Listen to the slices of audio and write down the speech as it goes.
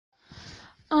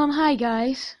Hi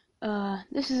guys.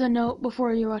 This is a note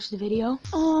before you watch the video.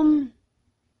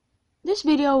 This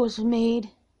video was made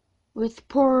with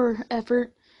poor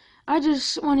effort. I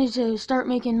just wanted to start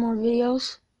making more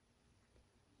videos.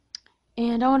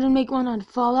 And I wanted to make one on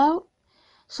Fallout.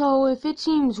 So if it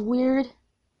seems weird,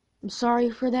 I'm sorry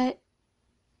for that.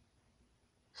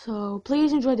 So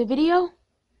please enjoy the video.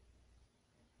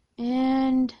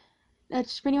 And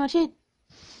that's pretty much it.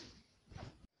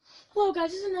 Hello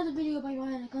guys, this is another video by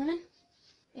Bionic Lemoen.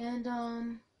 And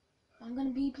I'm gonna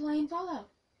be playing Fallout.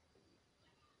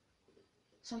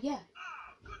 So yeah.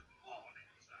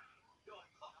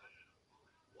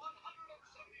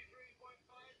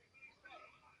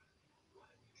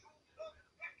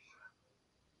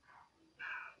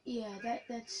 Yeah,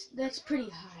 that's pretty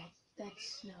high.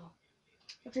 That's no.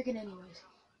 I'll drink it anyways.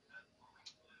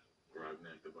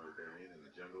 Grognak the Barbarian in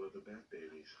the Jungle of the Bat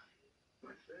Babies.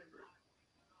 My favorite.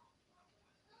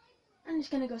 I'm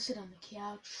just gonna go sit on the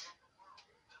couch.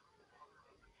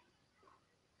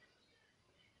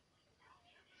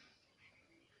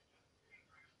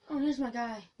 Oh, here's my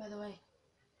guy, by the way.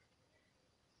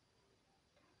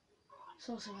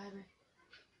 Soul Survivor.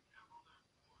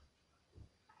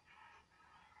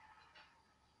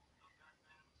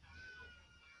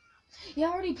 Yeah,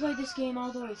 I already played this game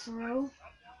all the way through.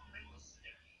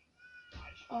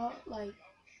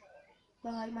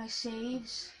 But my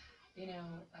saves,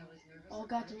 all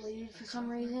got deleted for some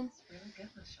reason.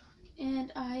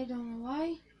 And I don't know why.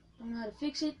 I don't know how to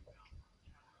fix it.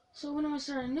 So when I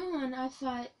start a new one, I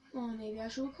thought, well, maybe I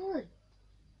should record.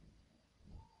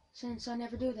 Since I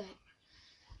never do that.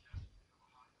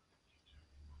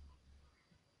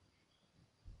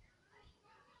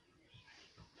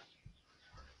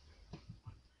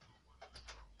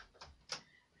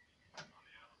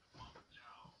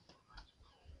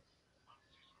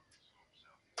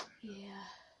 Yeah.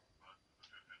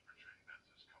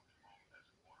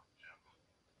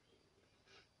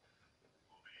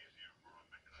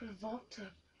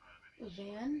 Voltic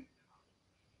van?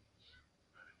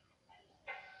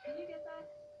 Can you get that?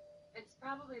 It's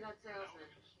probably that salesman.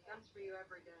 He comes for you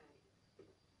every day.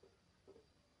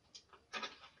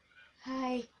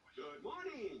 Hi. Good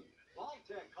morning.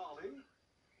 Voltec calling.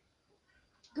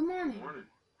 Good morning. Good morning.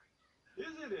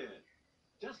 Isn't it?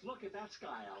 Just look at that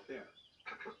sky out there.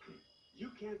 You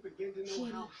can't begin to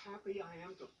know how happy I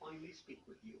am to finally speak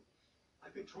with you.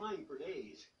 I've been trying for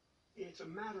days. It's a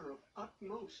matter of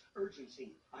utmost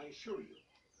urgency, I assure you.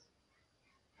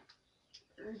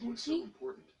 What's so Urgency?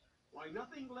 important? Why,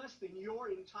 nothing less than your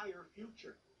entire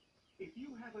future. If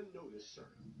you haven't noticed, sir,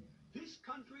 this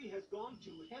country has gone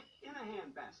to heck in a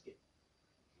handbasket.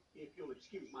 If you'll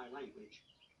excuse my language,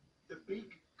 the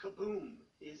big kaboom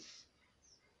is...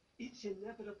 It's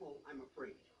inevitable, I'm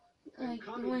afraid. Like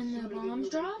Coming when the sooner than bombs you may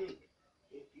drop? think,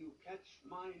 if you catch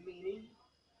my meaning.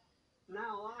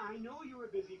 Now, I know you're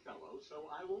a busy fellow, so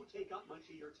I won't take up much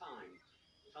of your time.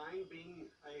 Time being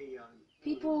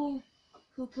People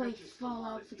who play precious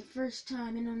Fallout for the commodity. first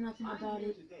time and know nothing I'm about here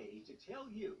it today to tell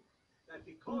you that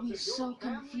will because be of so your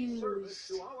family service confused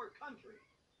to our country,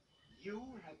 you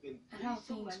have been at how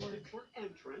things pre-selected work. for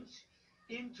entrance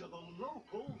into the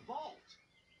local vault.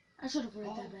 I should have read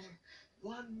that better.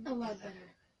 One A lot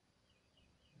better.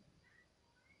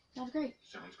 Sounds great.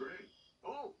 Sounds great.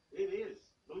 Oh, it is.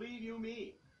 Believe you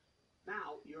me.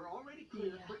 Now, you're already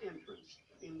cleared Yeah. for entrance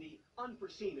in the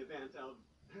unforeseen event of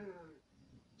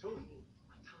total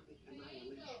atomic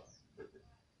annihilation.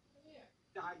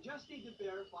 I just need to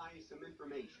verify some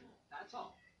information. That's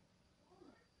all.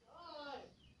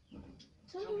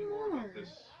 Tell me more about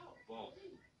this vault.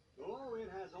 Oh, it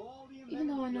has all the Even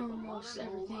though I amenities know of a most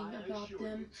modern home, everything I about assure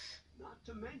them, you. Not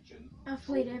to mention, I've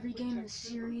played every game in the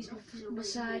protection series from nuclear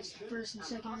besides the radiation first and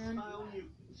second one. hostile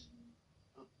mutants.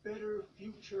 A better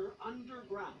future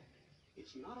underground.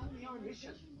 It's not only our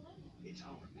mission, it's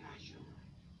our passion.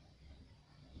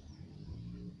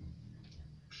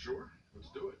 Sure, let's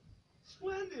do it.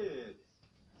 Splendid!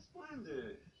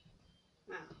 Splendid.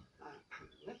 Now,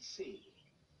 let's see.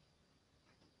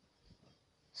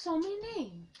 So my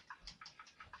name.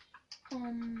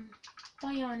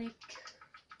 Bionic.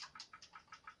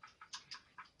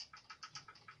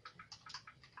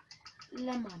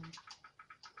 Lemoen.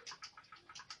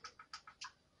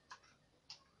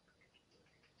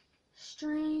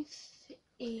 Strength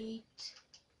 8.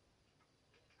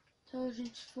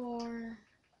 Intelligence 4.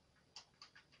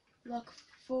 Luck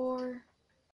 4.